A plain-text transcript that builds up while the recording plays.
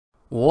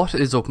What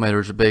is up, my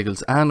little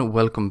bagels, and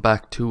welcome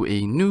back to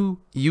a new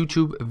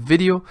YouTube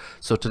video.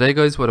 So today,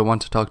 guys, what I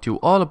want to talk to you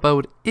all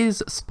about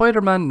is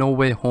Spider-Man No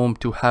Way Home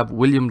to have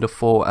Willem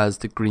Dafoe as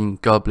the Green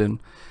Goblin.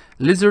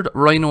 Lizard,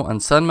 Rhino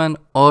and Sandman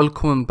all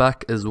coming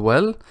back as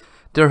well.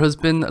 There has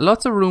been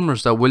lots of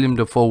rumours that Willem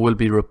Dafoe will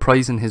be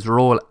reprising his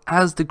role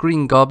as the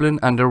Green Goblin,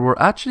 and there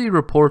were actually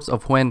reports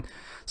of when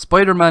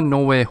Spider-Man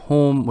No Way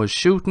Home was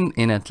shooting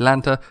in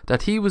Atlanta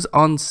that he was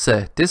on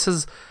set. This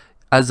has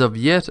as of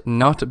yet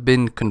not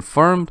been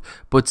confirmed,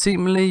 but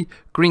seemingly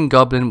Green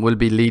Goblin will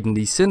be leading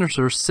the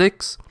Sinister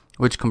Six,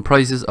 which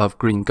comprises of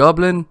Green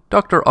Goblin,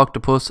 Dr.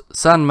 Octopus,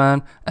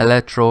 Sandman,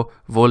 Electro,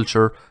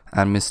 Vulture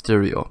and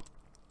Mysterio.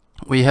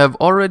 We have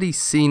already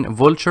seen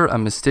Vulture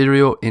and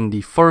Mysterio in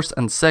the first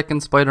and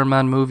second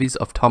Spider-Man movies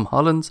of Tom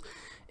Holland's.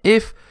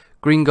 If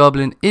Green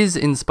Goblin is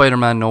in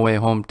Spider-Man No Way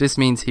Home, this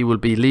means he will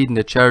be leading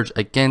the charge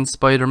against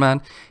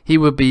Spider-Man. He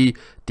will be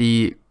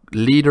the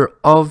leader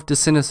of the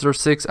Sinister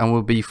Six and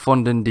will be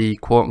funding the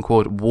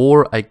quote-unquote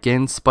war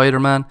against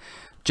Spider-Man.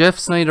 Jeff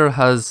Snyder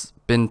has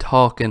been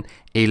talking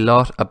a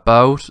lot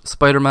about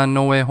Spider-Man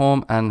No Way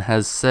Home and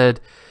has said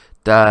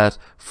that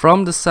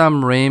from the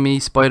Sam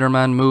Raimi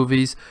Spider-Man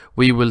movies,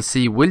 we will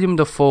see Willem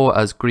Dafoe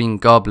as Green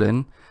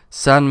Goblin,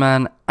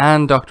 Sandman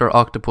and Dr.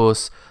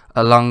 Octopus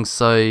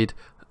alongside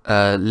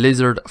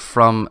Lizard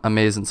from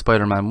Amazing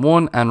Spider-Man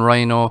 1 and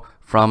Rhino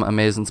from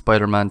Amazing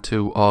Spider-Man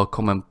 2 all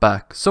coming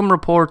back. Some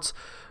reports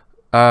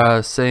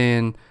are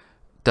saying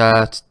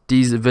that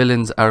these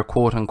villains are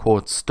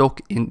quote-unquote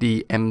stuck in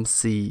the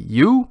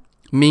MCU,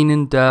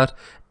 meaning that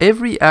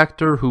every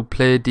actor who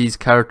played these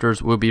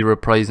characters will be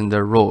reprising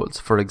their roles.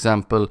 For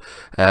example,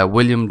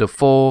 Willem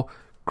Dafoe,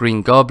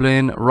 Green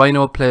Goblin,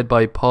 Rhino played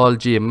by Paul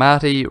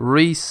Giamatti,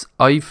 Rhys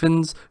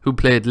Ifans who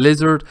played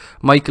Lizard,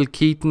 Michael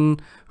Keaton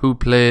who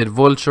played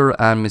Vulture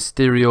and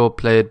Mysterio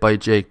played by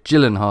Jake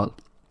Gyllenhaal.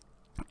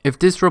 If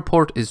this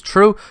report is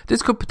true,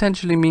 this could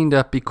potentially mean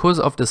that because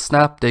of the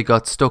snap they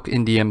got stuck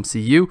in the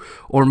MCU,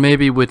 or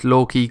maybe with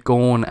Loki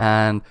going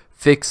and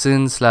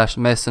fixing /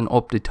 messing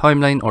up the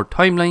timeline or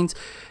timelines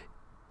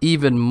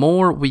even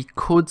more, we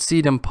could see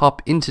them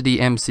pop into the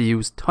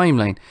MCU's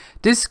timeline.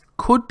 This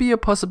could be a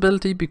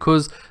possibility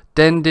because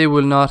then they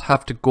will not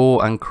have to go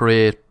and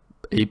create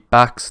a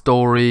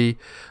backstory,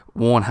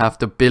 won't have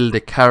to build a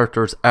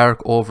character's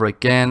arc over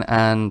again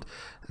and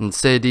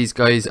say these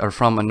guys are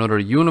from another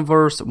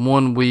universe,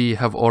 one we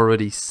have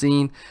already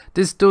seen.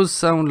 This does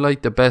sound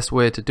like the best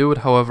way to do it.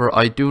 However,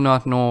 I do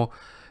not know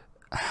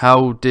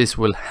how this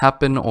will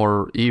happen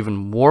or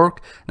even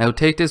work. Now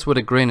take this with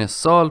a grain of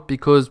salt,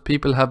 because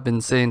people have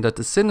been saying that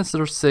the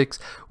Sinister Six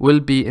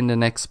will be in the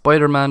next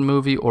Spider-Man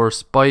movie, or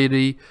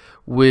Spidey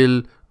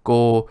will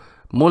go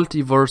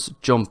multiverse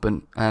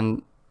jumping,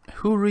 and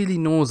who really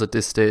knows at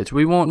this stage?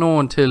 We won't know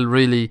until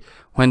really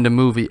when the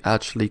movie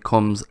actually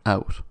comes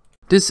out.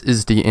 This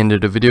is the end of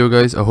the video,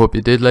 guys. I hope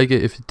you did like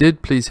it. If you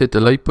did, please hit the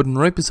like button.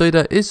 Right beside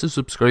that is the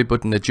subscribe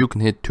button that you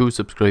can hit to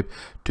subscribe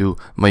to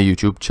my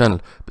YouTube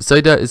channel.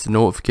 Beside that is the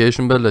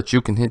notification bell that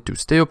you can hit to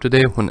stay up to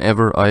date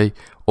whenever I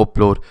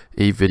upload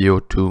a video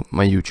to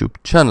my YouTube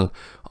channel.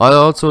 I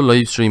also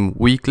live stream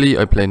weekly.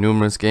 I play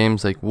numerous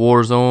games like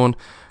Warzone,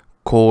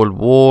 Cold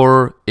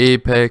War,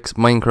 Apex,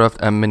 Minecraft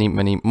and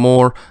many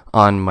more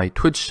on my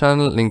Twitch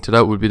channel. Link to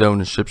that will be down in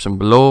the description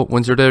below.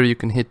 Once you're there, you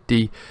can hit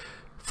the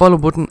follow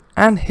button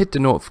and hit the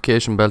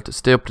notification bell to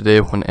stay up to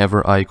date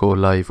whenever I go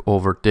live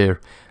over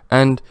there.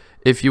 And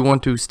if you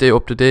want to stay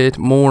up to date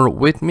more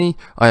with me,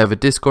 I have a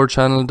Discord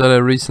channel that I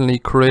recently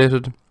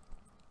created.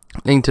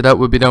 Link to that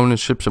will be down in the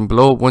description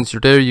below. Once you're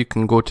there, you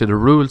can go to the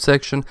rules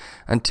section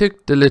and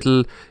tick the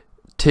little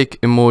tick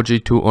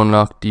emoji to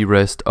unlock the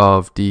rest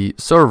of the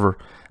server.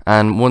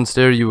 And once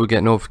there, you will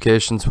get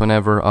notifications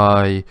whenever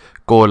I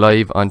go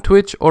live on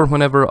Twitch or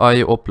whenever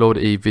I upload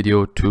a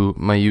video to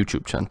my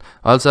YouTube channel.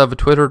 I also have a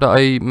Twitter that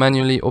I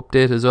manually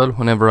update as well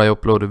whenever I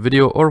upload a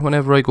video or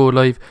whenever I go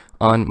live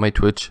on my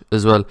Twitch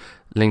as well.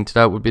 Link to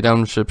that will be down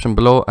in the description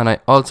below. And I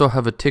also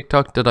have a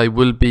TikTok that I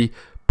will be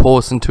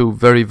posting to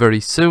very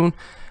soon,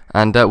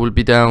 and that will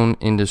be down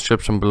in the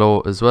description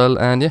below as well.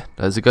 And yeah,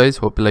 that's it, guys.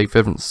 Hope you like,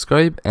 favorite, and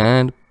subscribe,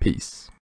 and peace.